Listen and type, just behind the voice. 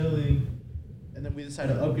we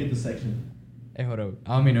decided to upgrade the section. Hey, hold up.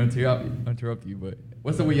 I don't mean to interrupt you, but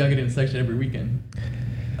what's the way y'all get in the section every weekend?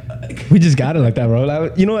 We just got it like that,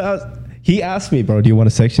 bro. You know what? He asked me, bro, do you want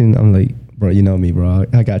a section? I'm like, bro, you know me, bro.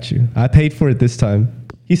 I got you. I paid for it this time.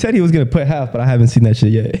 He said he was going to put half, but I haven't seen that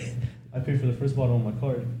shit yet. I paid for the first bottle on my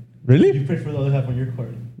card. Really? You paid for the other half on your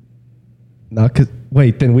card. No,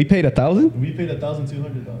 wait, then we paid 1,000? We paid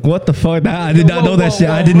 $1,200. What the fuck? I did not know that shit.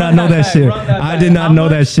 I did not know that shit. I did not know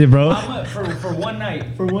that shit, bro. How much for one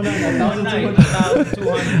night? For one night, One night,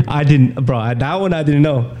 1,200. I didn't, bro. That one I didn't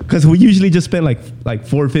know, cause we usually just spend like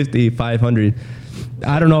 450, 500.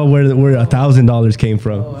 I don't know where $1,000 came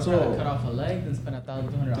from. Oh, I gotta cut off a leg and spend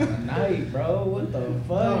 $1,200 on a night, bro. What the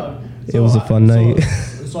fuck? It was a fun night.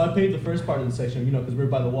 So I paid the first part of the section, you know, because we're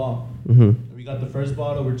by the wall. Mm-hmm. We got the first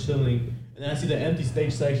bottle, we're chilling. And then I see the empty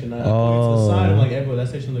stage section. I point to the side, I'm like, hey, bro, that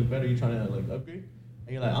section look better. You trying to, like, upgrade?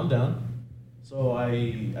 And you're like, I'm down. So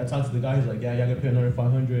I talked to the guy. He's like, yeah, y'all got to pay another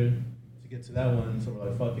 $500 to get to that one. So we're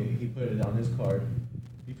like, fuck it. He put it on his card.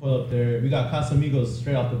 We pull up there. We got Casamigos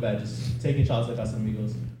straight off the bat, just taking shots at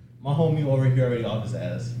Casamigos. My homie over here already off his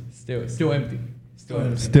ass. Still empty.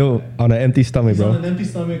 Still on an empty stomach, He's on bro. an empty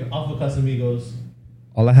stomach off of Casamigos.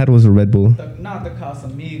 All I had was a Red Bull. Not the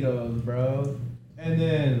Casamigos, bro. And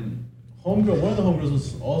then homegirl, one of the homegirls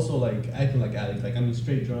was also like acting like Alex, like I mean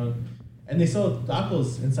straight drunk. And they sell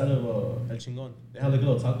tacos inside of a chingon. They have like a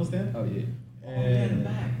little taco stand. Oh yeah. And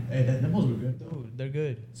hey, them hoes were good though. Dude, they're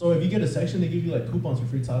good. So if you get a section, they give you like coupons for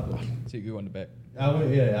free tacos. So you go in the back. I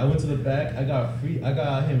went to the back. I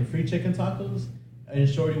got him free chicken tacos, and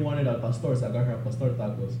Shorty wanted a pastor, so I got her a pastor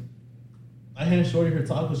tacos. I hand Shorty her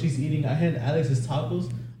tacos. She's eating. I hand Alex his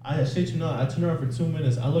tacos. I shit you not. I turn around for 2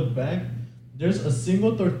 minutes. I look back. There's a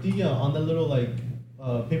single tortilla on the little like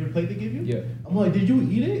paper plate they give you. Yeah. I'm like, did you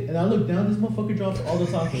eat it? And I look down. This motherfucker dropped all the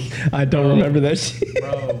tacos. I don't remember that shit.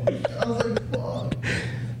 Bro, I was like, fuck.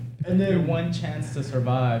 And your then one chance to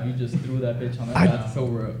survive, you just threw that bitch on the I- ground. So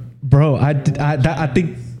real. Bro, I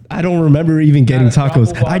think I don't remember even getting Got a drop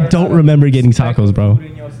tacos. of water, I got don't a remember getting speck tacos, of bro. food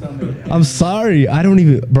in your stomach. I'm sorry. I don't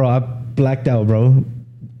even, bro. I blacked out, bro.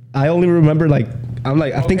 I only remember like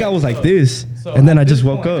I think I was like this, So and then at I just this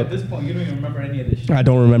woke point- up. At this point, you don't even remember any of this shit. I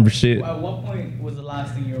don't remember shit. At what point was the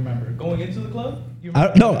last thing you remember? Going into the club? You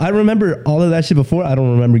remember No, I remember all of that shit before. I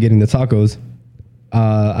don't remember getting the tacos.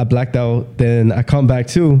 I blacked out. Then I come back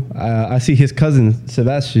too. I see his cousin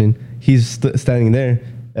Sebastian. He's standing there,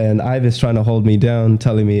 and Ivan's trying to hold me down,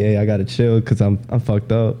 telling me, "Hey, I gotta chill because I'm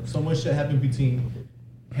fucked up." so much shit happened between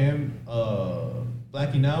him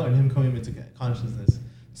blacking out and him coming into consciousness.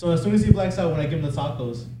 So as soon as he blacks out, when I give him the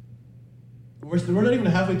tacos, we're not even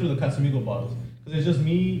halfway through the Casamigo bottles because it's just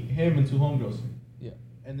me, him, and two homegirls. Yeah.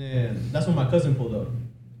 And then that's when my cousin pulled up,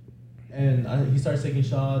 and he starts taking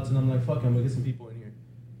shots, and I'm like, "Fuck, I'm gonna get some people in here."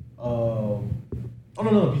 Oh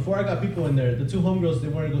no! Before I got people in there, the two homegirls they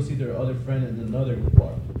wanted to go see their other friend in another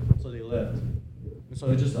bar, so they left. So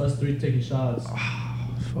it's just us three taking shots.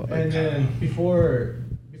 And then before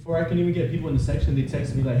I can even get people in the section, they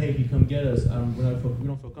text me like, "Hey, can you come get us? We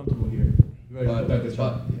don't feel comfortable here. We already Back booked the the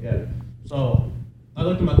spot. shot." Yeah. So I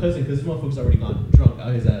looked at my cousin because this motherfucker's already gone drunk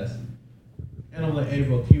out his ass. And I'm like, "Hey,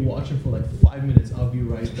 bro, can you watch him for like 5 minutes? I'll be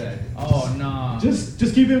right back." Oh, nah. Just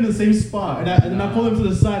keep him in the same spot. And then I pull him to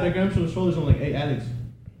the side. I grab him from the shoulders. I'm like, "Hey, Alex,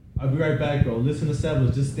 I'll be right back, bro. Listen to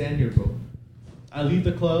Sebas. Just stand here, bro." I leave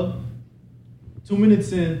the club. 2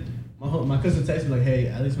 minutes in, my cousin texts me like, "Hey,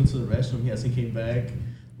 Alex went to the restroom. He hasn't came back."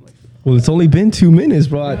 I'm like, Well, it's only been 2 minutes,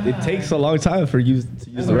 bro. It takes a long time for you to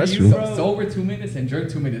use the Were you restroom. bro? Sober 2 minutes and drink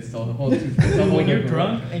 2 minutes. So the whole When you're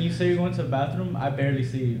drunk and you say you're going to the bathroom, I barely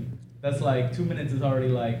see you. That's like 2 minutes is already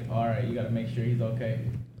like, all right, you gotta make sure he's okay.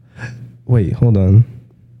 Wait, hold on.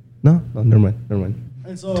 No, never mind.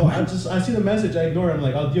 and so I see the message. I ignore it. I'm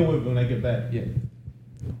like, I'll deal with it when I get back. Yeah.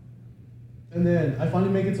 And then I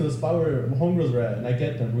finally make it to the spot where my homegirls were at, and I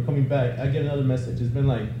get them. We're coming back. I get another message. It's been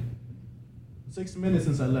like 6 minutes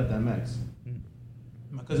since I left at Max.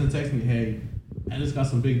 My cousin texts me, "Hey, Alex got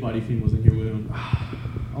some big body females in here with him."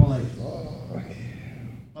 I'm like, fuck.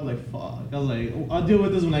 I was like, "Oh, I'll deal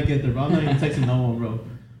with this when I get there, bro. I'm not even texting no one, bro."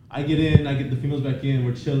 I get in, I get the females back in,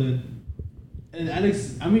 we're chilling. And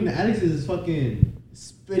Alex is fucking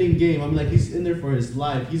spitting game. I'm like, he's in there for his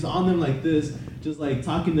life. He's on them like this, just like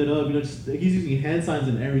talking it up, just he's using hand signs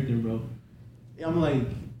and everything, bro. And I'm like,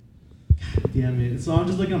 God damn it. So I'm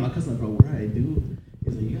just looking at my cousin like, "Bro, what do I do?"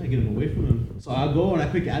 He's like, "You gotta get him away from him." So I go and I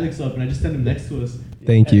pick Alex up and I just stand him next to us.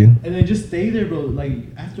 Thank you. And they just stay there, bro. Like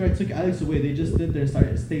after I took Alex away, they just stood there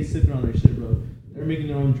and stay sipping on their shit, bro. They're making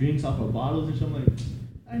their own drinks off of bottles and shit. I'm like,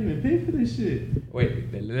 I didn't even pay for this shit. Wait,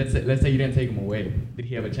 let's say you didn't take him away. Did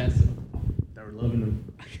he have a chance to? They were loving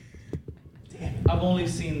him. Damn it. I've only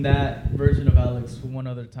seen that version of Alex one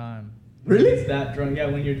other time. Really? It's that drunk. Yeah,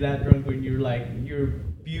 when you're that drunk, when you're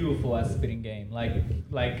beautiful at spitting game. Like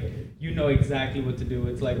you know exactly what to do.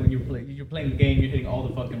 It's like when you're playing the game, you're hitting all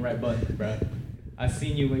the fucking right buttons, bro. I've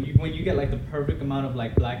seen you when you get like the perfect amount of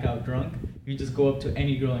like blackout drunk. You just go up to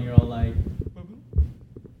any girl and you're all like.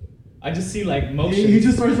 I just see like motions. He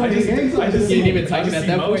just starts fucking games. I just He see didn't even type it at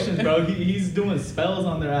that motions, point. bro. He's doing spells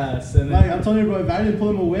on their ass. And Like I'm telling you, bro, if I didn't pull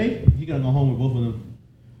him away, he gonna go home with both of them.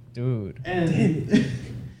 Dude. And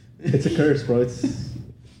It's a curse, bro. It's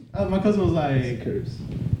my cousin was a like, curse.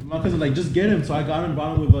 just get him. So I got him,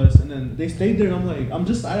 brought him with us, and then they stayed there. And I'm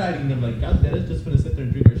just side-eyeing them, like, God damn, it's just gonna sit there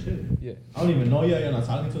and drink our shit. Yeah. I don't even know yet. You're not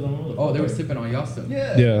talking to them. Oh, they were sipping on y'all stuff.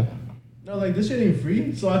 Yeah. Yeah. No, like this shit ain't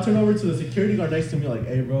free. So I turned over to the security guard next to me, like,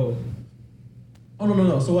 hey, bro. Oh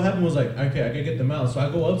no. So what happened was like, okay, I gotta get them out. So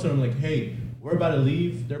I go up to them like, hey, we're about to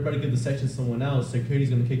leave. They're about to give the section to someone else.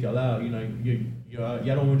 Security's gonna kick y'all out. You know, y'all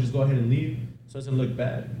don't want to just go ahead and leave, so it's gonna look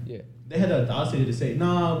bad. Yeah. They had the audacity to say,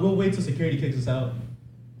 nah, we'll wait till security kicks us out.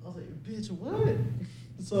 I was like, bitch, what?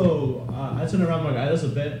 So I turned around, I'm like, that's a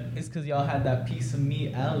bet. it's because y'all had that piece of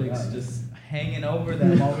meat, Alex, just hanging over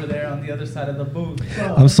them over there on the other side of the booth.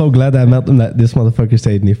 I'm so glad that this motherfucker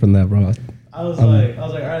saved me from that, bro. I was like,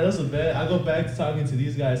 all right, that's a bet. I go back to talking to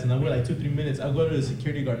these guys, and I wait like 2-3 minutes. I go to the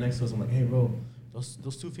security guard next to us. I'm like, hey, bro,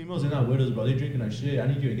 those two females, they're not with us, bro. They're drinking our shit. I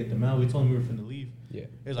need you to get them out. We told them we were finna leave. Yeah.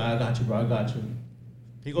 He's like, I got you, bro. I got you.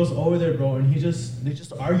 He goes over there, bro, and they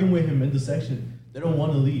just arguing with him in the section. They don't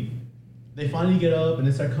want to leave. They finally get up and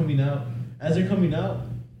they start coming out. As they're coming out,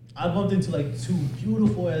 I bumped into like two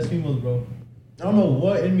beautiful ass females, bro. I don't know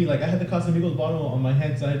what in me, like I had the Casamigos bottle on my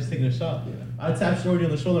hand, so I was taking a shot. Yeah. I tapped Shorty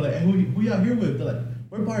on the shoulder, like, hey, who y'all here with? They're like,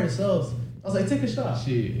 we're by ourselves. I was like, take a shot.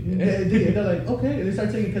 Shit. They're like, okay. And they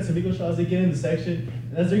start taking Casamigo shots. They get in the section,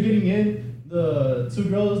 and as they're getting in, the two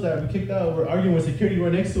girls that we kicked out were arguing with security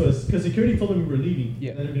right next to us because security told them we were leaving.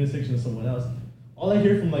 Yeah. And then they're gonna section to someone else. All I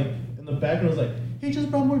hear from like in the background was like, he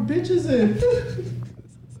just brought more bitches in.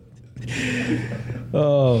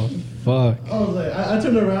 Oh, fuck. I was like, I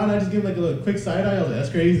turned around, I just gave him like a little quick side eye. I was like, that's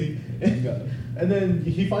crazy. Got it. And then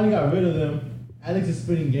he finally got rid of them. Alex is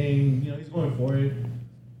spitting game, you know, he's going for it.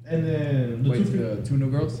 And then The two new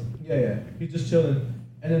girls? yeah, he's just chilling.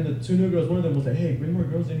 And then the two new girls, one of them was like, hey, bring more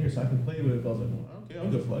girls in here so I can play with it. I was like, well, okay,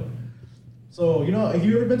 I'm good for it. So, you know, have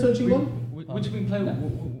you ever been to a chingon? Which we play?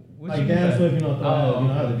 Which Like we dance play? with, you know,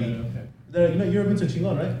 how to beat. You know, you ever been to a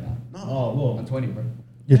chingon, right? No. Oh, well. I'm 20, bro.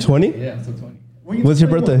 You're 20? Yeah, I'm still 20. When you What's your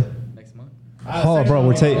 21? birthday? Next month. Oh, bro,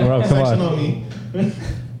 we're taking, bro, come Section on. on me.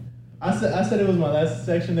 I said it was my last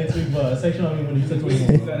section next week, but section on me when you said We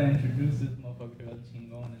 21. gotta introduce this motherfucker to El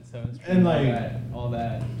Chingon and 7th Street. And, like, all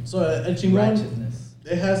that So at Chingon, ratchetness.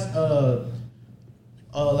 it has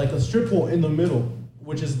like a strip pole in the middle,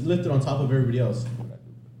 which is lifted on top of everybody else.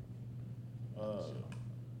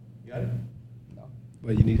 You got it? No.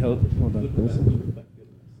 Wait, you need help? Hold on.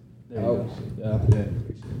 Oh. Yeah.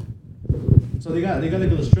 So they got like a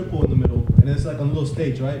little strip pole in the middle, and it's like a little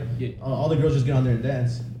stage, right? Yeah. All the girls just get on there and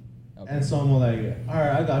dance. Okay. And so I'm like, all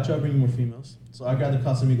right, I got you. I'll bring you more females. So I got the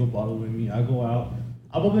Casamigo bottle with me. I go out.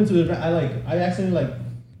 I bump into the. I accidentally like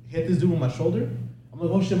hit this dude with my shoulder. I'm like,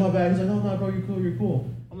 oh shit, my bad. He's like, no, bro, you're cool, you're cool.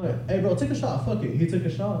 I'm like, hey, bro, take a shot. Fuck it. He took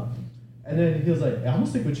a shot. And then he was like, I'm gonna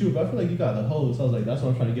stick with you, but I feel like you got the hose. So I was like, that's what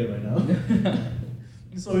I'm trying to get right now.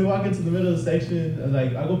 So we walk into the middle of the section. And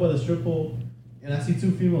like, I go by the strip pole, and I see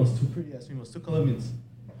two females, two pretty ass females, two Colombians.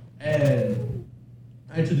 And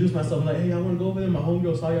I introduced myself. I'm like, hey, I want to go over there. My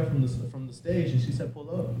homegirl saw you from the stage, and she said, pull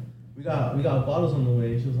up. We got bottles on the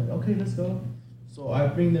way. She was like, okay, let's go. So I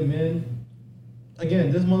bring them in.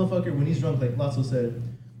 Again, this motherfucker, when he's drunk, like Lasso said,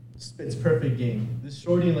 spits perfect game. This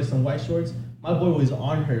shorty in like some white shorts, my boy was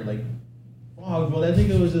on her like, wow, bro, that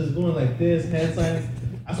nigga was just going like this, hand signs.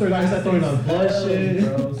 I swear, guys, started throwing up blood shit.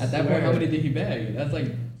 At that point, how many did he bag? That's like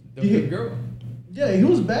the Yeah. good girl. Yeah, he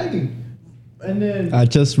was bagging. And then I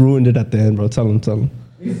just ruined it at the end, bro. Tell him.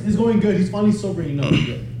 he's going good. He's finally sober, you know.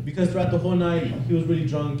 Because throughout the whole night, he was really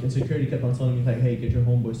drunk, and security kept on telling me, like, hey, get your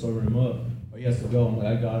homeboy, sober him up, or he has to go. I'm like,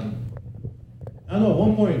 I got him. I don't know, at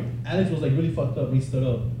one point, Alex was like really fucked up, and he stood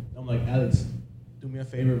up. I'm like, Alex, do me a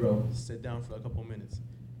favor, bro. Sit down for a couple minutes.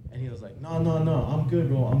 And he was like, no, I'm good,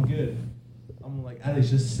 bro. I'm good. I'm like, Alex,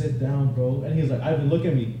 just sit down, bro. And he was like, Ivan, look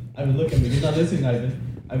at me. You're not listening,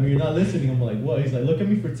 Ivan. You're not listening. I'm like, what? He's like, look at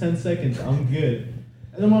me for 10 seconds. I'm good.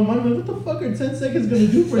 And then my mind was like, what the fuck are 10 seconds gonna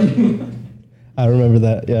do for you? I remember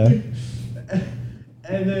that, yeah.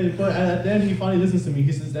 And then, but at the end, he finally listens to me.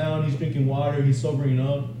 He sits down, he's drinking water, he's sobering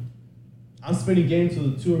up. I'm spinning game to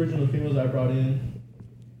the two original females I brought in.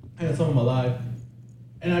 I had some of them alive.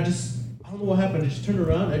 And I was don't know what happened. I just turned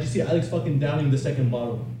around. I just see Alex fucking downing the second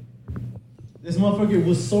bottle. This motherfucker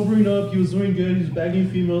was sobering up. He was doing good. He was bagging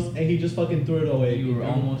females, and he just fucking threw it away. You were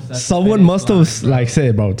almost. At the Someone finish must line, have bro. like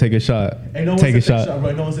said, bro, take a shot. And no one Take a said shot.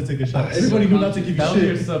 bro. No one said take a shot. Everybody knew not to give you That was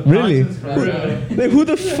your shit. Really? subconscious, bro. Like, who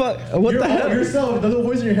the fuck? What the hell? Yourself, the little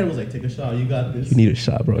voice in your head was like, take a shot. You got this. You need a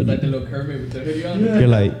shot, bro. Like the little Kermit with the hoodie on. Yeah. You're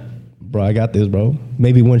like, bro, I got this, bro.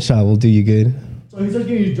 Maybe one shot will do you good. So he starts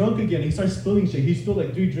getting drunk again. He starts spilling shit. He spilled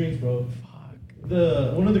like 3 drinks, bro.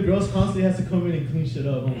 One of the girls constantly has to come in and clean shit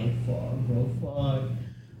up. I'm like, fuck, bro, fuck.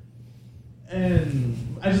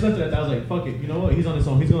 And I just left it at that. I was like, fuck it. You know what? He's on his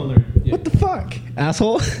own. He's gonna learn. Yeah. What the fuck,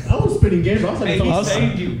 asshole? I was spitting game, bro. I was like, Hey, it's he all-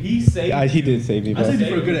 saved you. He saved Yeah, you. he did save me, I bro. saved you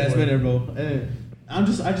for a good ass minute, bro. And I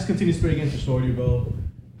just continue spitting into Shorty, bro.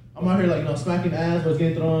 I'm out here like, smacking ass, bro, it's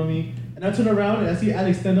getting thrown on me. And I turn around and I see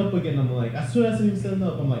Alex stand up again. I'm like, as soon as I see him stand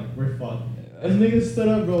up, I'm like, we're fucked. This nigga stood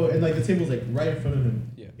up, bro, and like the table's like right in front of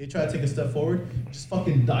him. Yeah. He tried to take a step forward, just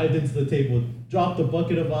fucking dived into the table, dropped the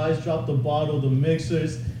bucket of ice, dropped the bottle, the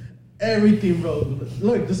mixers, everything, bro.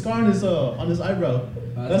 Look, the scar on his eyebrow.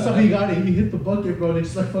 That's how he got it. He hit the bucket, bro. They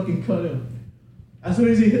just like fucking cut him. As soon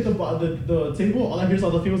as he hit the table, all I hear is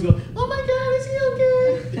all the females go, "Oh my god, is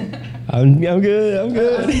he okay?" I'm good. I'm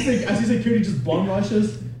As good. he security just bomb rushed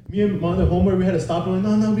us, me and my other homer, we had to stop him.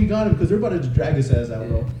 Like, no, we got him because they're about to just drag his ass out,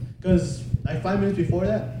 bro. Because like 5 minutes before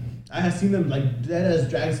that, I had seen them like dead ass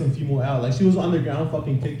drag some female out. Like she was on the ground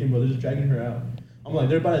fucking kicking, bro. They're just dragging her out. I'm like,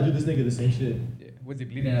 they're about to do this nigga the same shit. Yeah. Was he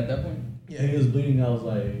bleeding at that point? Yeah, he was bleeding. I was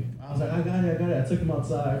like, I got it. I took him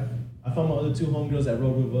outside. I found my other 2 homegirls that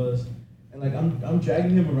rode with us. And like I'm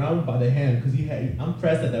dragging him around by the hand because I'm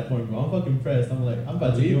pressed at that point, bro. I'm fucking pressed. I'm like, I'm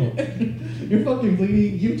about to go. You're fucking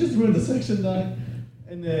bleeding. You just ruined the section, dog.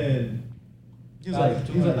 And then he's like,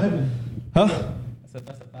 Ivan. Huh? That's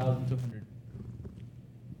 1,200.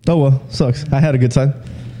 Oh well, sucks. I had a good time.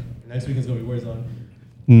 Next weekend's gonna be worse, dog.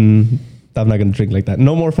 I'm not gonna drink like that.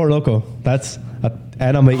 No more Four Loko. That's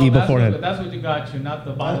and I'm gonna eat beforehand. That's what you got you, not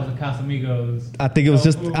the bottles of Casamigos. I think it was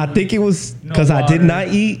No just. food, I think it was no because I did water, not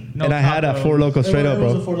eat no and I had a tacos. Four Loko straight up, It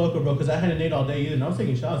was a bro. Four Loko, bro, because I hadn't ate all day either. And I was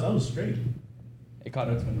taking shots. I was straight. It caught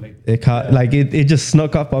up to him late. It caught like it just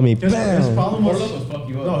snuck up on me. His Bam. problem Four was Lokos fuck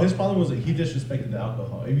you up. no. His problem was that he disrespected the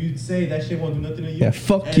alcohol. If you say that shit won't do nothing to you, Yeah,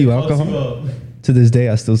 fuck and you, it fucks alcohol. up. To this day,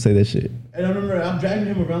 I still say that shit. And I remember I'm dragging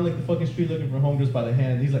him around like the fucking street looking for homegirls by the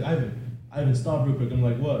hand. He's like, Ivan, stop real quick. I'm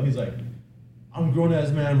like, what? He's like, I'm a grown ass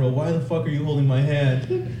man, bro. Why the fuck are you holding my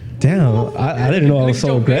hand? Damn, I didn't know I was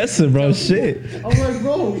so aggressive, bro. Shit. I'm like,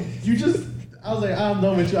 bro, you just. I was like, I'm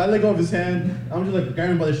done with you. I let go of his hand. I'm just like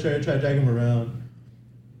grabbing him by the shirt, try to drag him around.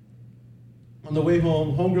 On the way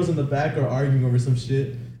home, homegirls in the back are arguing over some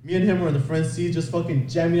shit. Me and him are in the front seat, just fucking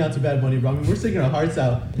jamming out to Bad Bunny, bro. I mean, we're singing our hearts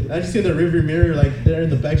out. And I just see in the rearview mirror, like, they're in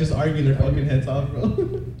the back just arguing their fucking heads off, bro.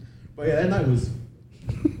 But yeah, that night was.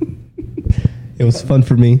 It was fun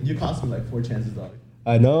for me. You cost me like 4 chances, dog.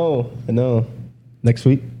 I know. Next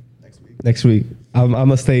week. Next week. I'm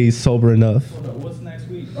gonna stay sober enough. Hold up, what's next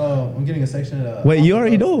week? Oh, I'm getting a section at. Wait, you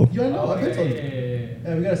already know. You already know. Oh, I yeah, told you. yeah.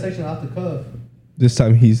 Yeah, we got a section off the cuff. This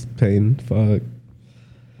time he's paying. Fuck.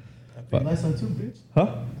 I paid last time too, bitch.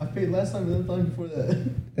 Huh? I paid last time and the time before that.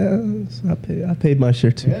 Yeah, so I paid my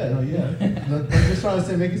share too. Yeah, no, yeah. I'm just trying to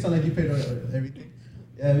say, make it sound like you paid everything.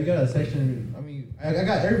 Yeah, we got a section. I mean, I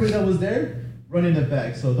got everybody that was there running it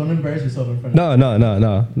back, so don't embarrass yourself in front of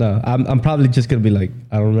No. I'm probably just gonna be like,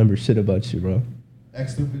 I don't remember shit about you, bro.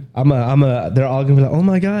 Act stupid. They're all gonna be like, oh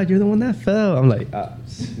my god, you're the one that fell. I'm like,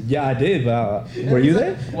 yeah, I did, but were you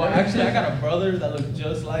there? Well, actually, I got a brother that looks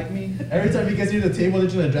just like me. Every time he gets near the table, they're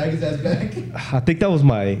trying to drag his ass back. I think that was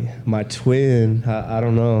my twin. I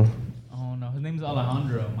don't know. Oh no, his name's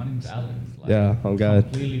Alejandro. My name's Alex. Like, Yeah, oh god.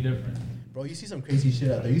 Completely different. Bro, you see some crazy shit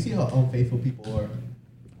out there. You see how unfaithful people are.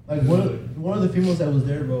 Like one of the females that was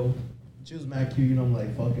there, bro. She was mad cute. You know, I'm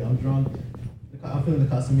like, fuck it, I'm drunk. I'm feeling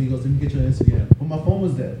the Casamigos. Let me get you on Instagram. But my phone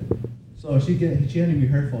was dead, so she handed me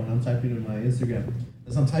her phone. I'm typing in my Instagram.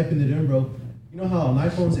 As I'm typing it in, bro. You know how on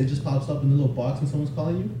iPhones it just pops up in the little box when someone's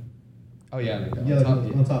calling you? Oh yeah, like Yeah,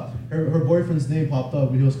 like on top. Her boyfriend's name popped up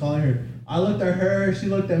when he was calling her. I looked at her, she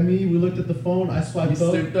looked at me, we looked at the phone, I swiped You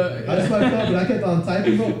up. slipped up, I yeah. swiped up, but I kept on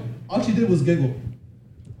typing, bro. All she did was giggle.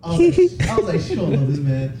 I was like, she don't know this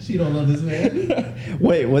man. She don't know this man.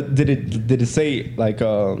 Wait, what did it say? Like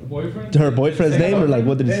Boyfriend? her boyfriend's Say name, or like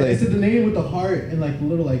what did it It said say? the name with the heart and like the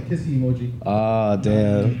little like kissy emoji. Ah,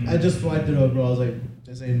 damn. I just swiped it up, bro. I was like,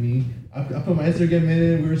 this ain't me. I put my Instagram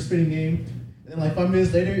in, we were spitting game. And then like 5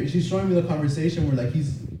 minutes later, she's showing me the conversation where like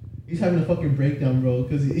he's having a fucking breakdown, bro,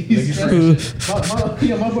 because he's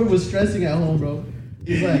stressing. My boy was stressing at home, bro.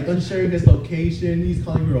 He's like unsharing his location. He's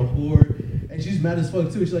calling her a whore, and she's mad as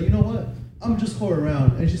fuck too. She's like, you know what? I'm just whore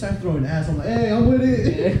around. And she started throwing ass. I'm like, hey, I'm with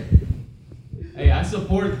it. Hey, I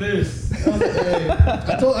support this. I was like, hey.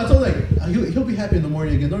 I told like, he'll be happy in the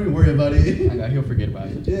morning again. Don't even worry about it. I know, he'll forget about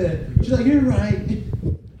it. Yeah. She's like, you're right.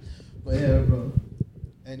 But yeah, bro.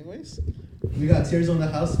 Anyways, we got Tears on the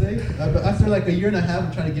house today. After like a year and a half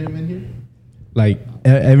of trying to get him in here. Like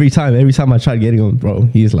every time I try getting him, bro,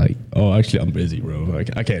 he's like, "Oh, actually, I'm busy, bro.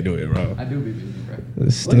 I can't do it, bro." I do be busy, bro.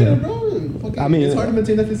 Look at him, bro. Fucking, I mean, it's hard to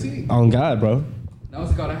maintain that physique. On God, bro. No,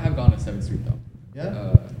 what's it called? I have gone to 7th Street though.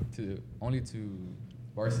 Yeah? Only to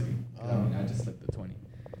varsity. I Oh. mean, I just slipped the 20.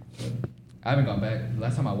 But I haven't gone back.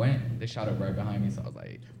 Last time I went, they shot up right behind me, so I was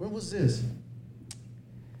like, When was this?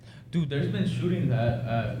 Dude, there's been shootings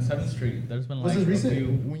at 7th Street. There's been Was like this a recent? few.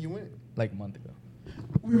 When you went? a month ago.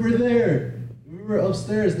 We were there. We were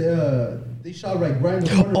upstairs. They shot right in the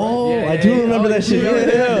corner. Oh, Yeah, I do yeah, yeah. remember Oh, that shit. yeah, Yeah,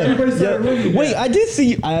 yeah, everybody started running. Wait, I did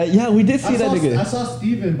see. Yeah, we did see I that saw, nigga. I saw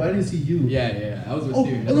Steven, but I didn't see you. Yeah. I was with Oh,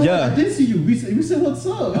 Steven. no, Yeah. I did see you. We said what's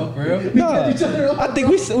up. Oh, for real? We No, kept each other up. I think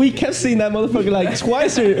we kept seeing that motherfucker like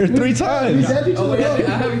twice or three times. We dabbed each Oh, other wait,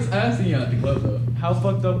 I up. haven't seen you at the club though. How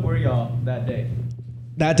fucked up were y'all that day?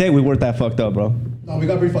 That day we weren't that fucked up, bro. No, we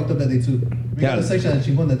got pretty fucked up that day too. We Yeah. got a section at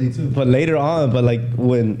Chingon that day too. But later on, but like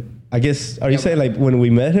when are you saying like when we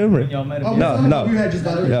met him? Or? Y'all met him. Oh, No, no. We had just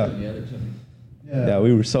got Yeah. Yeah, they're chilling. Yeah,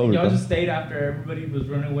 we were sober. Y'all bro. just stayed after everybody was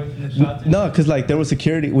running away from the shots. and No, shit? cause like there was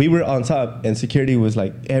security. We were on top, and security was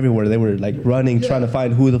like everywhere. They were like running, Yeah. trying to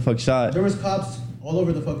find who the fuck shot. There was cops all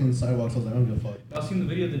over the fucking sidewalks. I was like, I don't give a fuck. Y'all seen the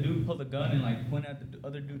video? The dude pulled a gun and like pointed at the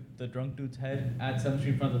other dude, the drunk dude's head at 7th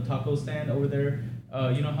Street in front of the taco stand over there.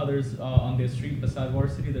 You know how there's on the street beside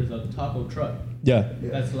Varsity, there's a taco truck. Yeah. Yeah.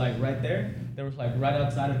 That's like right there. There was like right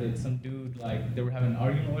outside of it, some dude like they were having an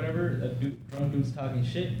argument or whatever. A drunk dude's talking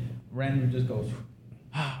shit. Randomly just goes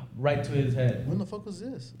right to his head. When the fuck was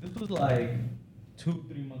this? This was like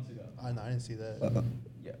 2-3 months ago. I didn't see that.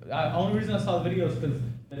 Yeah, only reason I saw the video is because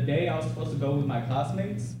the day I was supposed to go with my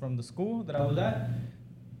classmates from the school that I was at,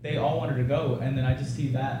 they all wanted to go, and then I just see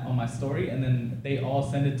that on my story, and then they all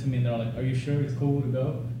send it to me, and they're like, "Are you sure it's cool to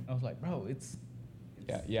go?" And I was like, "Bro, it's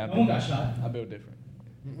Yeah. no one got shot. I built different.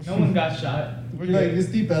 No one got shot. We're Like good. it's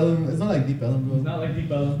Deep Ellum. It's not like Deep Ellum, bro. It's not like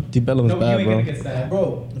Deep Ellum. Deep Ellum was No, bad, you ain't bro. gonna get stabbed,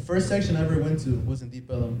 Bro, the first section I ever went to was in Deep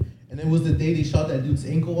Ellum, and it was the day they shot that dude's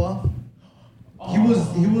ankle off. He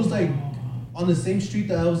was like on the same street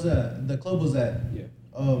that I was at. The club was at. Yeah.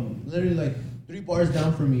 Literally like 3 bars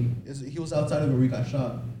down from me. He was outside of where we got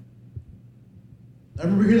shot. I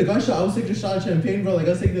remember hearing the gunshot. I was taking a shot of champagne, bro. Like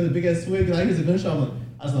I was taking a big ass swig, and I hear the gunshot. I'm like,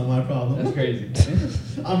 that's not my problem. That's crazy.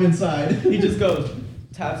 I'm inside. He just goes,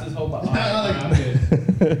 taps his whole body. All right,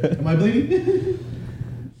 I'm good. Am I bleeding?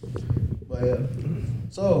 But yeah.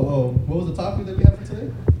 So, what was the topic that we had for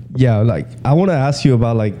today? Yeah, like I want to ask you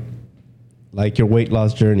about like your weight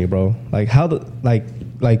loss journey, bro. Like how like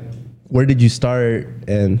where did you start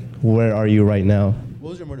and where are you right now? What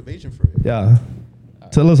was your motivation for it? Yeah.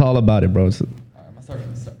 Tell us all about it, bro. Alright, I'm gonna start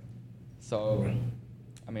from the start. So,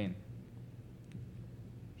 I mean,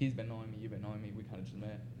 he's been knowing me, you've been knowing me, we kind of just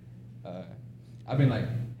met. I've been like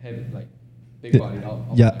heavy, like big body. All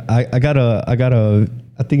Yeah, I got a.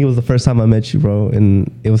 I think it was the first time I met you, bro,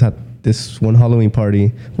 and it was at this one Halloween party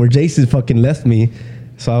where Jason fucking left me.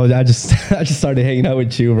 So I just started hanging out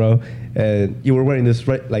with you, bro, and you were wearing this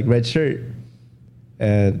red shirt,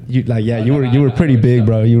 and you you were pretty big,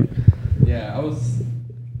 bro. Yeah, I was.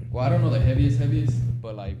 Well, I don't know the heaviest,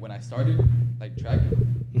 but like when I started like track,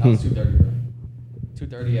 I was 230, bro.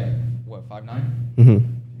 230 at what 5'9", Mm-hmm.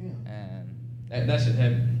 and that shit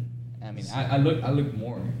heavy. I mean, I look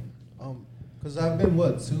more. Cause I've been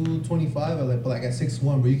 225, but like at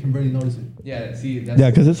 6'1", but you can barely notice it. Yeah, see, that's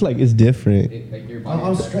Yeah, because it's different. like your body.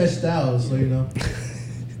 I'm stretched out, so you know.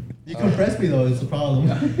 You compress me though, it's a problem.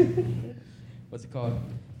 What's it called?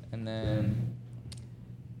 And then,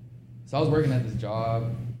 so I was working at this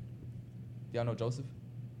job. Y'all know Joseph?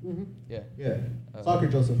 Mm-hmm. Yeah. Yeah. Uh, Soccer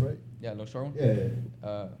Joseph, right? Yeah, little short one.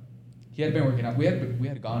 Yeah. He had been working out. We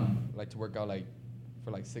had gone like to work out like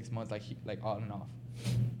for like 6 months, like on and off.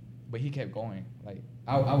 But he kept going. Like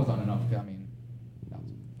I was on and off. 'Cause, I mean, I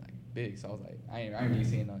was like big, so I was like, I ain't really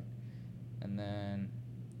seeing nothing. And then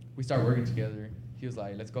we started working together. He was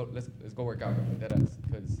like, let's go work out, bro. Like that ass,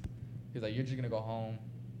 because he was like, you're just gonna go home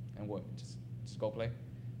and what? Just go play.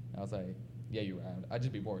 And I was like, yeah, you're right. I'd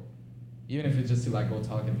just be bored, even if it's just to like go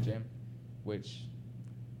talk in the gym, which.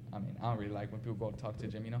 I mean, I don't really like when people go talk to the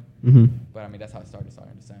gym, you know? Mm-hmm. But I mean, that's how I started, so I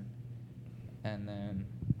understand. And then,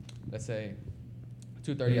 let's say,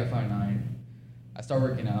 230 at 5'9". I start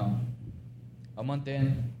working out. A month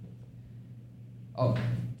in,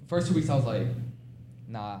 first 2 weeks I was like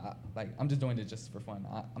like I'm just doing it just for fun.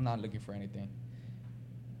 I'm not looking for anything.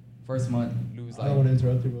 First month, lose I don't want to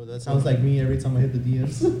interrupt you, bro. That sounds like me every time I hit the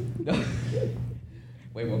DMs.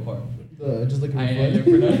 Wait, what part? Just looking for I fun. ain't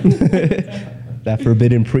looking for nothing. That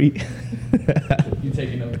forbidden pre. You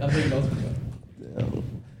taking notes? I'm taking notes for you.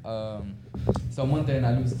 So a month in,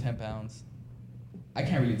 I lose 10 pounds. I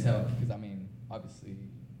can't really tell because I mean, obviously,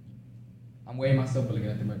 I'm weighing myself but looking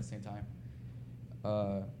at the mirror at the same time.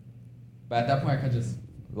 But at that point, I could just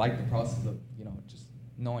like the process of just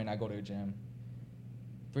knowing I go to a gym.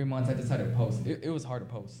 3 months, I decided to post. It was hard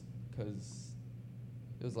to post because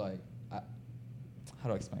it was like, how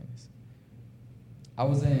do I explain this? I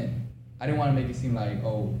didn't want to make it seem like,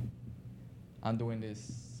 oh, I'm doing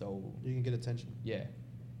this so You can get attention. yeah.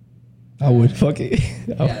 I would fuck it.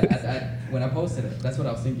 Yeah, when I posted it, that's what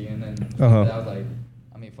I was thinking, and then Uh-huh. I was like,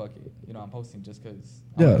 I mean, fuck it, I'm posting just because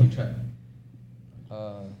I Yeah. want to keep track.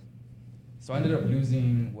 So I ended up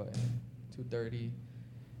losing 230.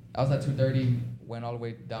 I was at 230, went all the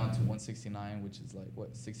way down to 169, which is like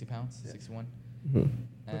 60 pounds, Yeah. 61, Mhm.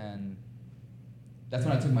 and that's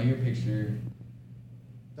when I took my year picture.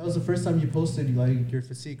 That was the first time you posted like your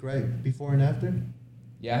physique, right? Before and after.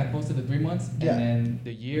 Yeah, I had posted the 3 months, Yeah. and then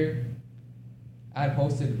the year, I had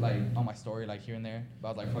posted like on my story like here and there, but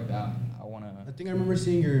I was like, fuck that, I wanna. I think I remember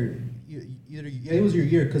seeing it was your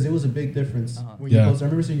year because it was a big difference Uh-huh. when you Yeah. posted. I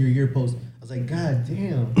remember seeing your year post. I was like, God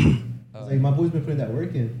damn. I was like, my boy's been putting that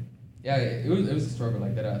work in. Yeah, it was a struggle,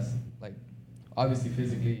 like that ass. Like, obviously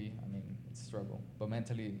physically, I mean, it's a struggle, but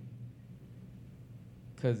mentally,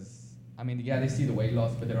 cause I mean, yeah, they see the weight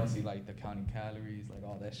loss, but they don't see like the counting calories, like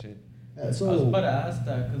all that shit. So I was about to ask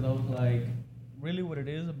that because I was like, really, what it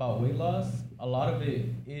is about weight loss? A lot of it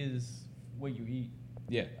is what you eat.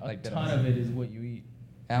 Yeah, A like that. ton ass. of it is what you eat.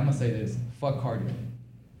 And I'm gonna say this: fuck cardio.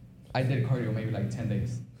 I did cardio maybe like 10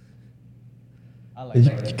 days. I like You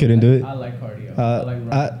cardio. couldn't do it? I like cardio. I like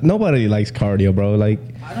running. Nobody likes cardio, bro. Like,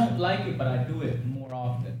 I don't like it, but I do it more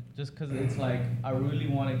often. Just because it's like, I really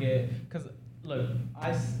want to get. Because, look,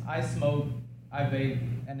 I smoke, I vape,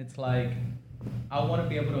 and it's like, I want to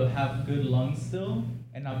be able to have good lungs still,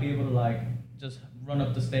 and not be able to, like, just run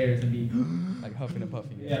up the stairs and be. Like huffing and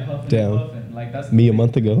puffing. Yeah, puffing Damn. and puffing. Like, that's. me the a big-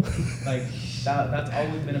 month ago. Like, that's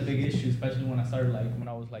always been a big issue, especially when I started, like, when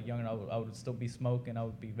I was, like, younger, I would still be smoking, I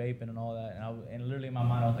would be vaping and all that, and literally in my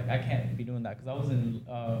mind, I was like, I can't be doing that, because I was in,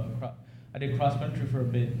 I did cross-country for a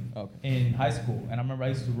bit Okay. in high school, and I remember I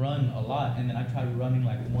used to run a lot, and then I tried running,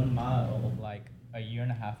 like, 1 mile, like, a year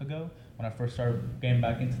and a half ago, when I first started getting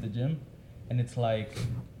back into the gym, and it's like...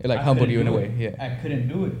 It like I humbled couldn't you in a do way, it. yeah. I couldn't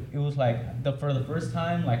do it. It was like, for the first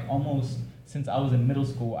time, like, almost... Since I was in middle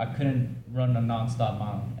school, I couldn't run a non-stop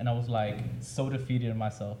mile, and I was like so defeated in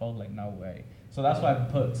myself. I was like, no way. So that's why I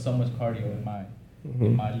put so much cardio in my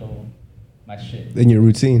shit. In your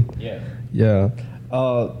routine. Yeah. Yeah.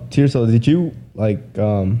 Tirso, did you like?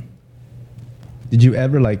 Did you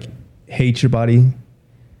ever like hate your body?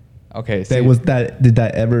 Okay. So Did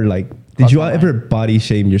that ever like? Did Cross you my ever mind. body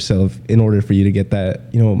shame yourself in order for you to get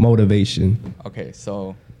that motivation? Okay,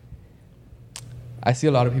 so I see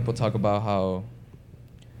a lot of people talk about how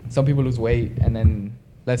some people lose weight, and then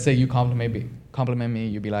let's say you compliment me,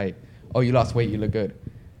 you'd be like, "Oh, you lost weight, you look good."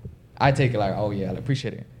 I take it like, "Oh yeah, I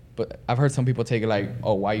appreciate it," but I've heard some people take it like,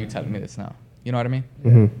 "Oh, why are you telling me this now?" You know what I mean?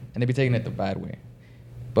 Mhm. And they be taking it the bad way.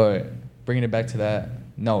 But bringing it back to that,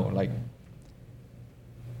 no, like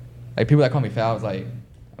people that call me fat, I was like,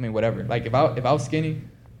 I mean, whatever. Like if I was skinny,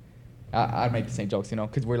 I'd make the same jokes,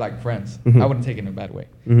 because we're like friends. Mhm. I wouldn't take it in a bad way.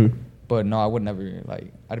 Mhm. But no, I would never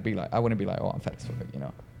I wouldn't be like, oh, I'm fat as fuck,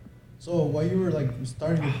 So while you were like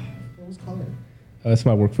starting, what was calling? That's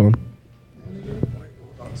my work phone.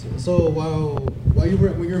 So while you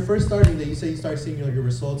were when you were first starting, that you say you started seeing your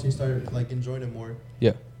results, and you started like enjoying it more.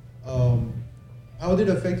 Yeah. How did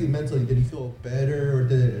it affect you mentally? Did you feel better, or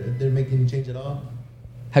did it make any change at all?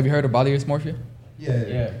 Have you heard of body dysmorphia? Yeah.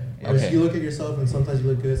 Yeah. Or Okay. you look at yourself and sometimes you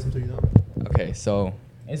look good, sometimes you don't. Okay, so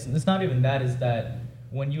It's not even that. It's that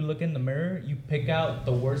when you look in the mirror, you pick out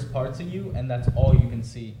the worst parts of you, and that's all you can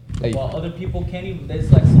see. Like- While other people can't even.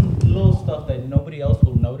 There's like some little stuff that nobody else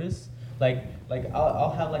will notice. Like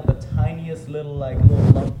I'll have like the tiniest little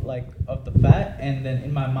lump like of the fat, and then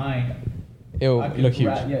in my mind, it'll I could look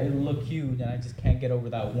huge. Yeah, it'll look huge, and I just can't get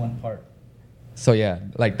over that one part. So yeah,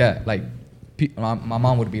 like that. Like my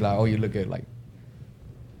mom would be like, oh, you look good. Like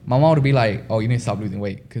my mom would be like, oh, you need to stop losing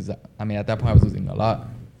weight, because I mean at that point I was losing a lot,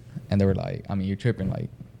 and they were like, I mean you're tripping. Like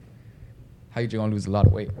how you gonna lose a lot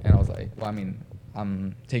of weight? And I was like, well, I mean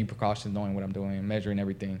I'm taking precautions, knowing what I'm doing, measuring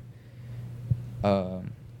everything.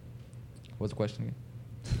 What's the question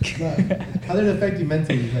again? How did it affect you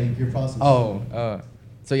mentally, like your process? Oh,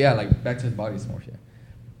 So yeah, like back to his body dysmorphia.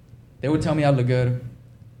 They would tell me I look good.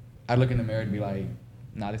 I'd look in the mirror and be like,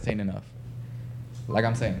 nah, this ain't enough. Like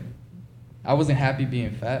I'm saying, I wasn't happy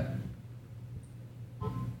being fat.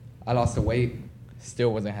 I lost the weight,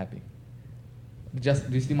 still wasn't happy. Just,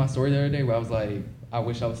 did you see my story the other day where I was like, I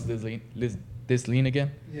wish I was this lean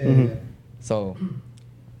again? Yeah, Mhm. yeah. So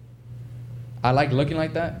I like looking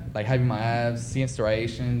like that, like having my abs, seeing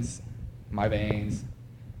striations, my veins.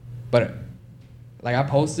 But like I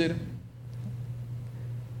posted,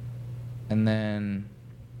 and then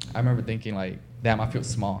I remember thinking like, damn, I feel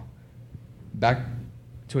small. Back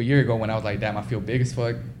to a year ago when I was like, damn, I feel big as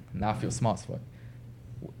fuck. Now I feel small as fuck.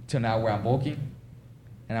 To now where I'm bulking,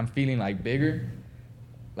 and I'm feeling like bigger,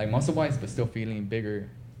 like muscle wise, but still feeling bigger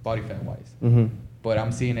body fat wise. Mm-hmm. But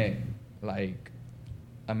I'm seeing it like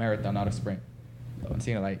a marathon, not a sprint. So I'm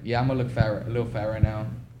seeing it like, yeah, I'm gonna look fat, a little fat right now,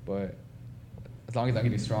 but as long as I'm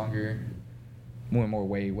getting stronger, moving more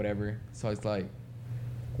weight, whatever. So it's like,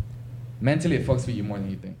 mentally it fucks with you more than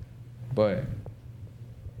you think. But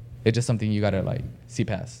it's just something you gotta like see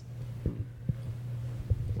past.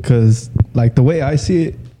 Because like the way I see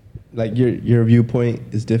it, like your viewpoint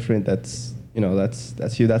is different. That's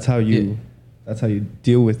that's you. That's how you Yeah. that's how you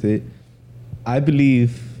deal with it. I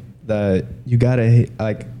believe that you gotta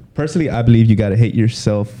like personally. I believe you gotta hate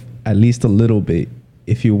yourself at least a little bit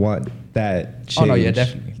if you want that change. Oh, no, yeah,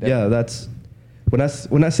 definitely. Yeah, that's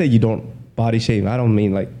when I say you don't body shame. I don't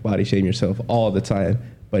mean like body shame yourself all the time.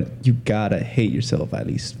 But you gotta hate yourself at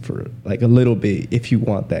least for like a little bit if you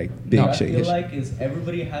want that big I change. feel like is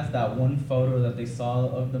everybody has that one photo that they saw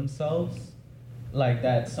of themselves, like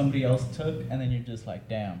that somebody else took, and then you're just like,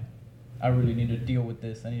 damn, I really need to deal with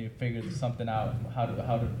this. I need to figure something out, how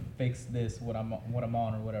to fix this, what I'm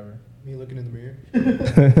on or whatever. Me looking in the mirror.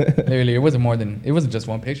 Literally, it wasn't just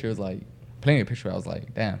one picture. It was like plenty of pictures. I was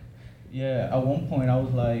like, damn. Yeah, at one point I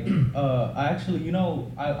was like, I actually,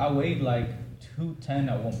 I weighed like 210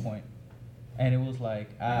 at one point, and it was like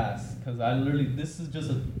ass, because I literally, this is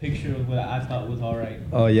just a picture of what I thought was all right.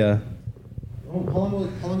 Oh yeah. How long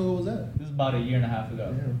ago was that? This is about a year and a half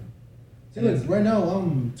ago. See, look, right now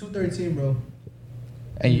I'm 213, bro.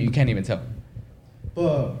 And you can't even tell.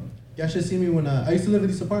 But y'all should see me when I used to live in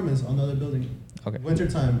these apartments on the other building. Okay. Winter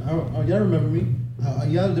time. Y'all remember me?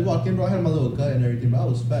 Y'all they walk in, bro. I had my little gut and everything, but I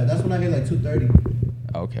was fat. That's when I hit like 230.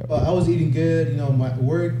 Okay. But I was eating good. My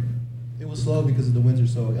work, it was slow because of the winter,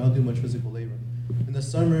 so I don't do much physical labor. In the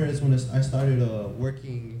summer is when I started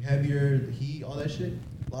working heavier, the heat, all that shit.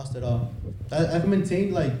 Lost it all. I've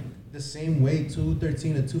maintained like the same weight,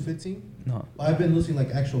 213 to 215. No. But I've been losing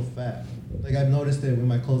like actual fat. Like I've noticed it with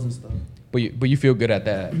my clothes and stuff. But you feel good at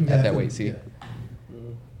that Yeah, I that feel- weight. See. yeah.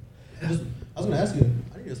 I was gonna ask you.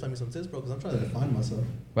 I need you to slap me some tips, bro, because I'm trying to define myself.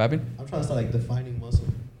 What happened? I'm trying to start like defining muscle.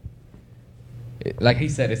 Like he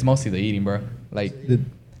said, it's mostly the eating, bro. Like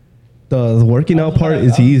The working out part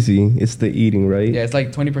is easy. It's the eating, right? yeah, it's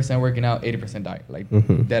like 20% working out, 80% diet. Like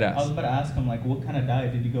Mhm. dead I was ass. about to ask him, like, what kind of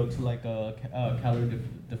diet did you go to, like a calorie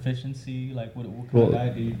deficiency? Like, what kind Well, of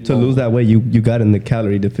diet did you do? to lose that weight, you got in the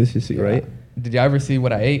calorie deficiency, right? Did you ever see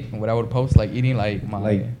what I ate? What I would post, like eating like my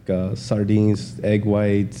Like sardines, egg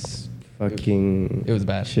whites, fucking. It was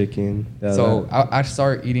bad. Chicken. Yeah, So that- I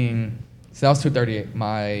started eating. So I was 238.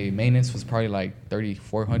 My maintenance was probably like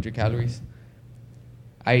 3,400 calories.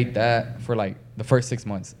 I ate that for like the first 6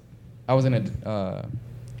 months. I wasn't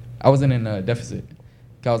in a deficit.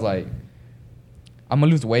 'Cause I was like, I'm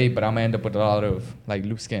gonna lose weight, but I'm gonna end up with a lot of like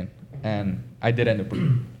loose skin, and I did end up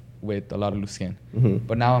with a lot of loose skin. Mhm.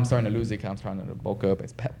 But now I'm starting to lose it 'cause I'm trying to bulk up.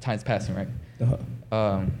 It's time's passing, right?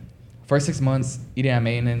 Uh-huh. First 6 months eating at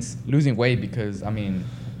maintenance, losing weight because I'm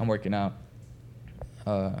working out.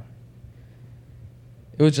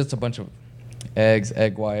 It was just a bunch of eggs,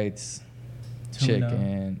 egg whites, Tuna.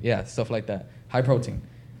 chicken, yeah, stuff like that. High protein.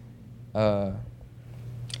 But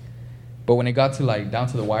when it got to like down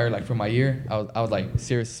to the wire, like for my year, I was like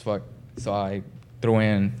serious as fuck. So I threw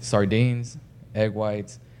in sardines, egg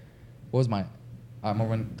whites. What was my? I'm gonna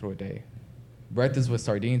run through a day. Breakfast was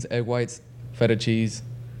sardines, egg whites, feta cheese.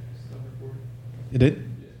 You did?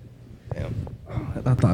 Damn. I thought